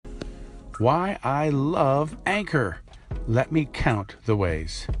Why I love Anchor. Let me count the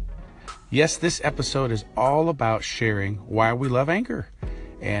ways. Yes, this episode is all about sharing why we love Anchor.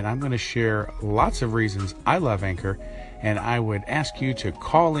 And I'm going to share lots of reasons I love Anchor. And I would ask you to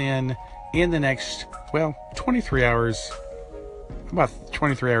call in the next, 23 hours, about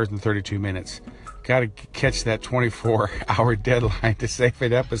 23 hours and 32 minutes. Got to catch that 24-hour deadline to save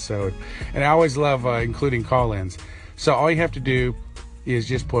an episode. And I always love including call-ins. So all you have to do is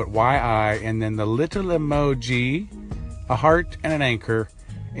just put YI and then the little emoji, a heart and an anchor,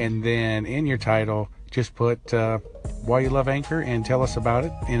 and then in your title just put why you love Anchor and tell us about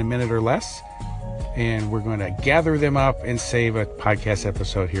it in a minute or less. And we're going to gather them up and save a podcast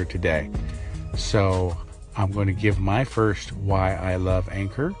episode here today. So I'm going to give my first Why I Love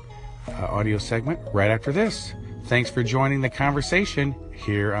Anchor audio segment right after this. Thanks for joining the conversation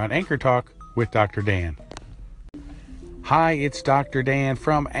here on Anchor Talk with Dr. Dan. Hi, it's Dr. Dan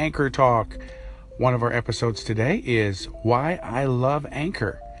from Anchor Talk. One of our episodes today is Why I Love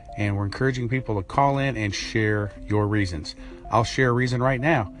Anchor, and we're encouraging people to call in and share your reasons. I'll share a reason right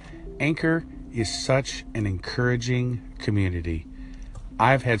now. Anchor is such an encouraging community.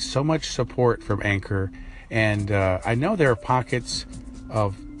 I've had so much support from Anchor, and I know there are pockets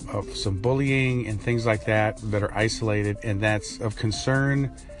of some bullying and things like that are isolated, and that's of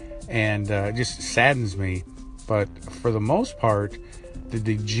concern and just saddens me. But for the most part,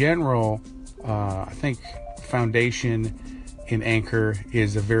 the general, I think, foundation in Anchor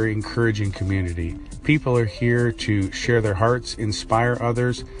is a very encouraging community. People are here to share their hearts, inspire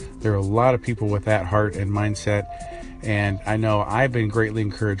others. There are a lot of people with that heart and mindset. And I know I've been greatly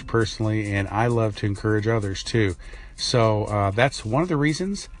encouraged personally, and I love to encourage others too. So that's one of the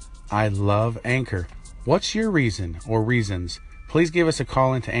reasons I love Anchor. What's your reason or reasons? Please give us a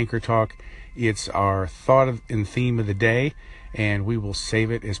call into Anchor Talk. It's our thought and theme of the day, and we will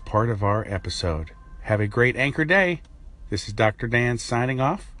save it as part of our episode. Have a great Anchor day. This is Dr. Dan signing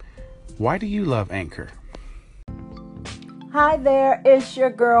off. Why do you love Anchor? Hi there, it's your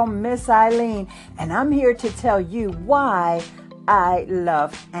girl, Miss Eileen, and I'm here to tell you why I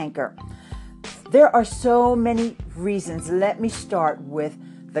love Anchor. There are so many reasons. Let me start with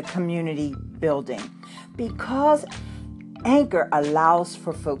the community building. Because Anchor allows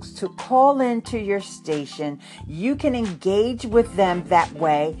for folks to call into your station. You can engage with them that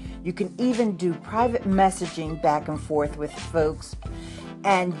way. You can even do private messaging back and forth with folks.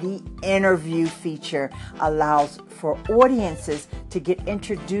 And the interview feature allows for audiences to get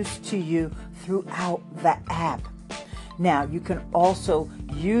introduced to you throughout the app. Now, you can also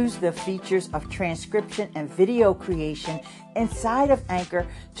use the features of transcription and video creation inside of Anchor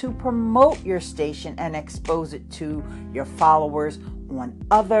to promote your station and expose it to your followers on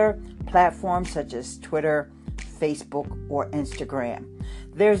other platforms such as Twitter, Facebook, or Instagram.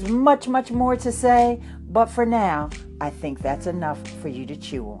 There's much, much more to say, but for now, I think that's enough for you to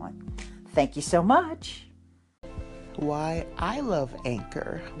chew on. Thank you so much. Why I love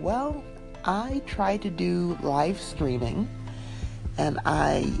Anchor. Well, I tried to do live streaming and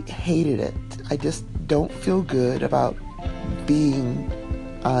I hated it. I just don't feel good about being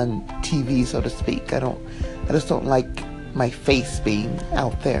on TV, so to speak. I just don't like my face being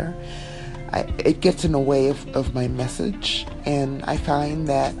out there. It gets in the way of my message, and I find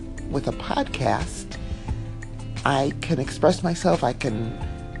that with a podcast, I can express myself, I can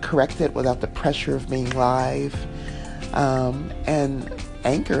correct it without the pressure of being live, and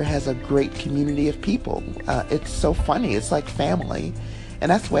Anchor has a great community of people. It's so funny. It's like family. And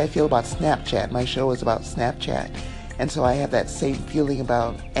that's the way I feel about Snapchat. My show is about Snapchat. And so I have that same feeling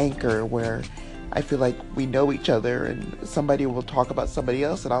about Anchor, where I feel like we know each other and somebody will talk about somebody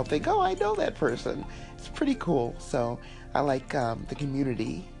else and I'll think, oh, I know that person. It's pretty cool. So I like the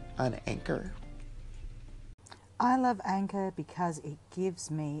community on Anchor. I love Anchor because it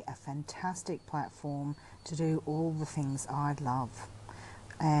gives me a fantastic platform to do all the things I love.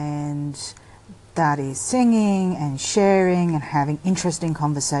 And that is singing and sharing and having interesting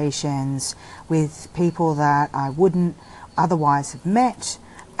conversations with people that I wouldn't otherwise have met,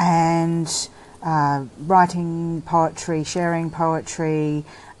 and writing poetry, sharing poetry,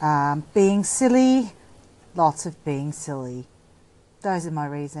 being silly, lots of being silly. Those are my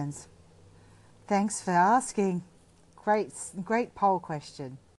reasons. Thanks for asking. Great poll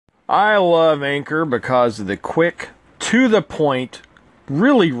question. I love Anchor because of the quick, to the point,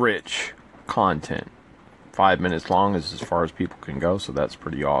 really rich content. 5 minutes long is as far as people can go, so that's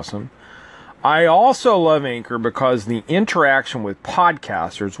pretty awesome. I also love Anchor because the interaction with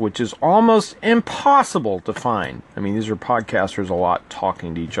podcasters, which is almost impossible to find. I mean, these are podcasters a lot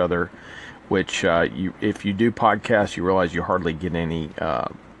talking to each other, which if you do podcasts, you realize you hardly get any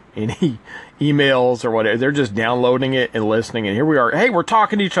any emails or whatever. They're just downloading it and listening. And here we are. Hey, we're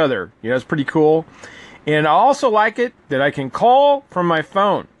talking to each other. It's pretty cool. And I also like it that I can call from my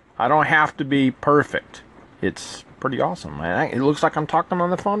phone. I don't have to be perfect. It's pretty awesome. It looks like I'm talking on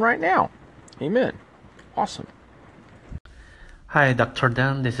the phone right now. Amen. Awesome. Hi, Dr.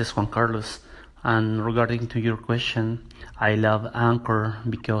 Dan. This is Juan Carlos. And regarding to your question, I love Anchor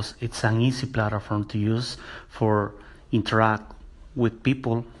because it's an easy platform to use for interact with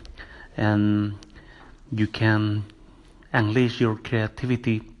people, and you can unleash your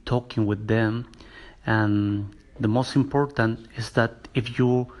creativity talking with them. And the most important is that if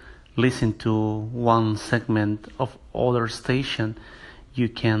you listen to one segment of other station, you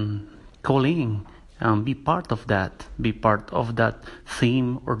can call in and be part of that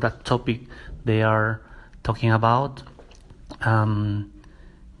theme or that topic they are talking about. I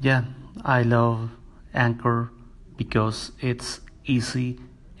love Anchor because it's easy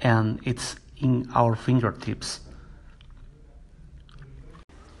and it's in our fingertips.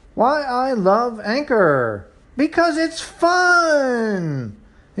 Why I love Anchor? Because it's fun!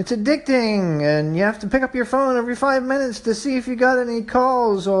 It's addicting, and you have to pick up your phone every 5 minutes to see if you got any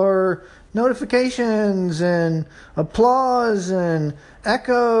calls or notifications and applause and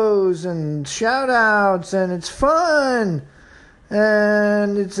echoes and shout outs, and it's fun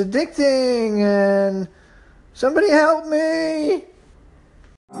and it's addicting, and somebody help me.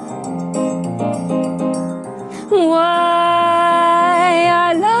 Why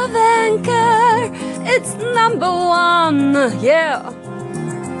I love Anchor, it's number one, yeah.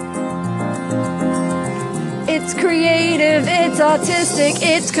 It's creative, it's artistic,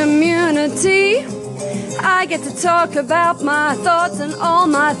 it's community. I get to talk about my thoughts and all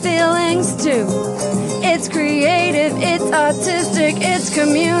my feelings too. It's creative, it's artistic, it's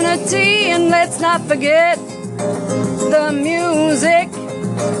community. And let's not forget the music.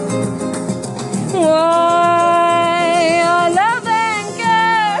 Why I love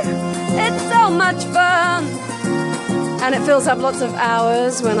Anchor, it's so much fun. And it fills up lots of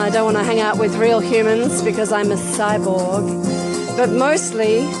hours when I don't want to hang out with real humans because I'm a cyborg. But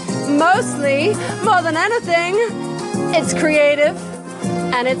mostly, more than anything, it's creative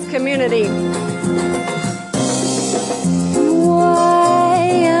and it's community.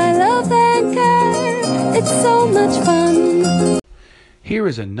 Why I love Anchor, it's so much fun. Here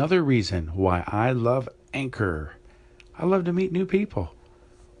is another reason why I love Anchor. I love to meet new people.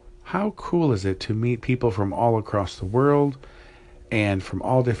 How cool is it to meet people from all across the world and from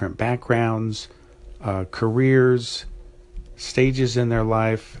all different backgrounds, careers, stages in their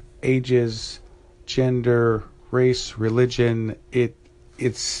life, ages, gender, race, religion.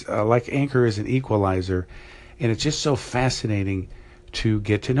 It's like Anchor is an equalizer, and it's just so fascinating to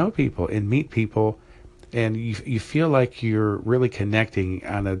get to know people and meet people, and you feel like you're really connecting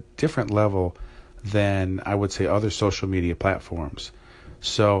on a different level than I would say other social media platforms.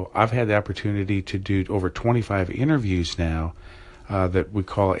 So I've had the opportunity to do over 25 interviews now that we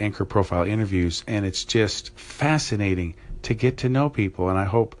call Anchor Profile Interviews, and it's just fascinating to get to know people, and I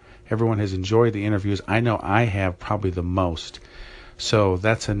hope everyone has enjoyed the interviews. I know I have probably the most. So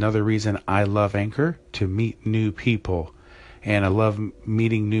that's another reason I love Anchor, to meet new people, and I love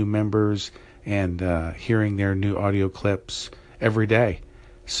meeting new members and hearing their new audio clips every day.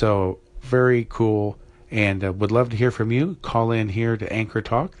 So very cool. And would love to hear from you. Call in here to Anchor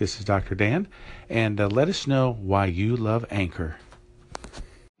Talk. This is Dr. Dan. And let us know why you love Anchor.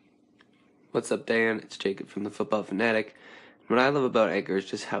 What's up, Dan? It's Jacob from the Football Fanatic. What I love about Anchor is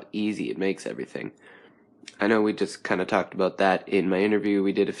just how easy it makes everything. I know we just kind of talked about that in my interview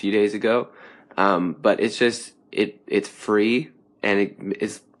we did a few days ago. But it's just, it's free, and it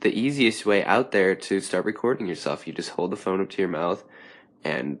is the easiest way out there to start recording yourself. You just hold the phone up to your mouth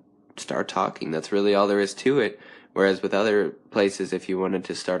and start talking. That's really all there is to it. Whereas with other places, if you wanted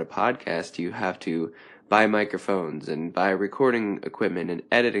to start a podcast, you have to buy microphones and buy recording equipment and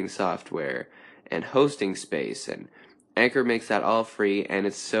editing software and hosting space. And Anchor makes that all free, and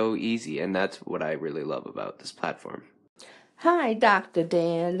it's so easy. And that's what I really love about this platform. Hi, Dr.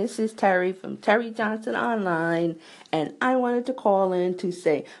 Dan. This is Terry from Terry Johnson Online, and I wanted to call in to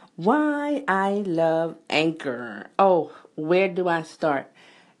say why I love Anchor. Oh, where do I start?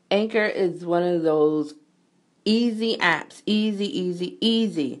 Anchor is one of those easy apps.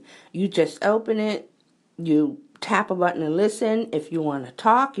 Easy. You just open it, you tap a button to listen. If you want to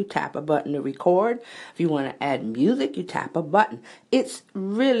talk, you tap a button to record. If you want to add music, you tap a button. It's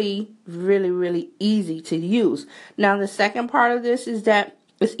really easy to use. Now, the second part of this is that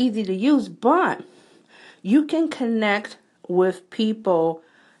it's easy to use, but you can connect with people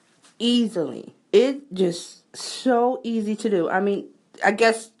easily. It's just so easy to do. I mean, I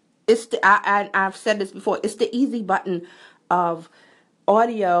guess I've said this before, it's the easy button of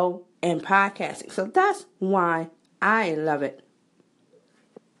audio and podcasting. So that's why I love it.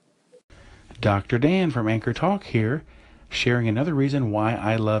 Dr. Dan from Anchor Talk here, sharing another reason why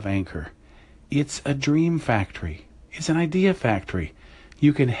I love Anchor. It's a dream factory. It's an idea factory.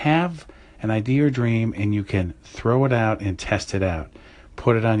 You can have an idea or dream and you can throw it out and test it out.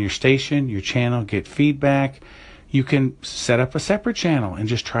 Put it on your station, your channel, get feedback. You can set up a separate channel and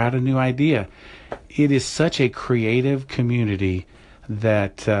just try out a new idea. It is such a creative community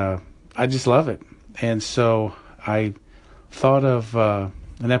that I just love it. And so I thought of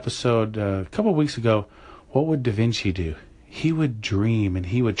an episode a couple of weeks ago. What would Da Vinci do? He would dream and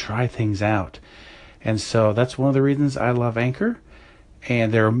he would try things out. And so that's one of the reasons I love Anchor.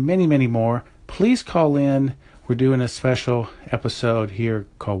 And there are many, many more. Please call in. We're doing a special episode here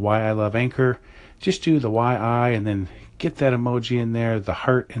called Why I Love Anchor. Just do the why I and then get that emoji in there, the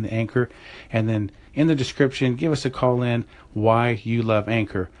heart and the anchor. And then in the description, give us a call in why you love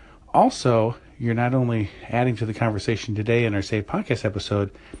Anchor. Also, you're not only adding to the conversation today in our Save Podcast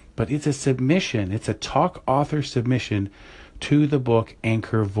episode, but it's a submission. It's a talk author submission to the book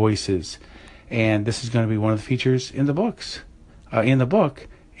Anchor Voices. And this is going to be one of the features in the books. In the book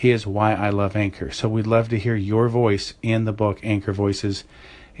is Why I Love Anchor. So we'd love to hear your voice in the book Anchor Voices.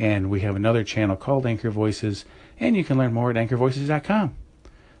 And we have another channel called Anchor Voices, and you can learn more at anchorvoices.com.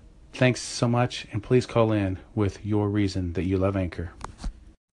 Thanks so much, and please call in with your reason that you love Anchor.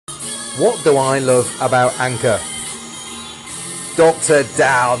 What do I love about Anchor? Dr.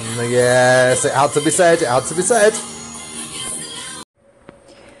 Dan. Yes, it had to be said. It had to be said.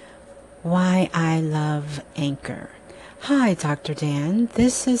 Why I love Anchor. Hi, Dr. Dan.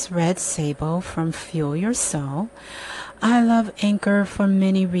 This is Red Sabo from Fuel Your Soul. I love Anchor for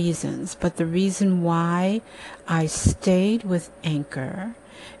many reasons, but the reason why I stayed with Anchor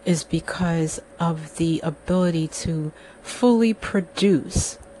is because of the ability to fully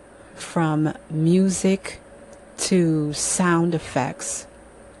produce, from music to sound effects,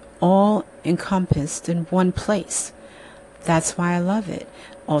 all encompassed in one place. That's why I love it.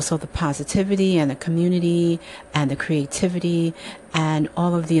 Also the positivity and the community and the creativity and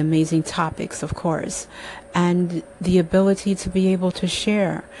all of the amazing topics, of course, and the ability to be able to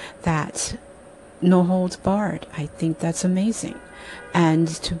share that, no holds barred. I think that's amazing. And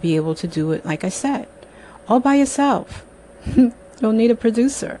to be able to do it, like I said, all by yourself. You don't need a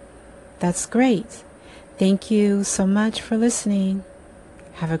producer. That's great. Thank you so much for listening.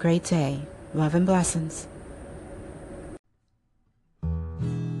 Have a great day. Love and blessings.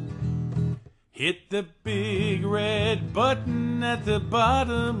 Hit the big red button at the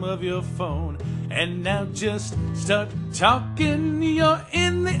bottom of your phone. And now just start talking. You're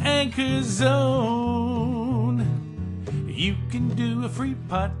in the Anchor Zone. You can do a free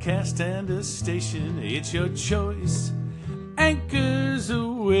podcast and a station. It's your choice. Anchor's a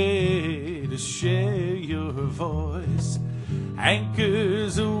way to share your voice.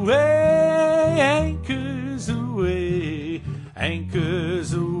 Anchor's a way. Anchor's a way.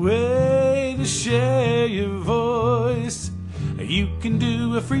 Anchor's a way to share your voice. You can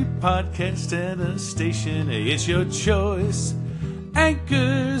do a free podcast and a station. It's your choice.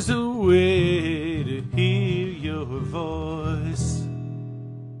 Anchor's a way to hear your voice.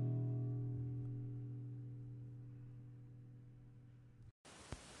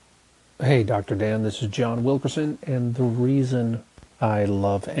 Hey, Dr. Dan, this is John Wilkerson, and the reason I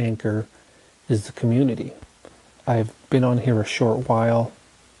love Anchor is the community. I've been on here a short while,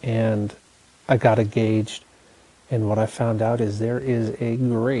 and I got engaged, and what I found out is there is a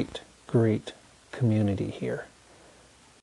great community here.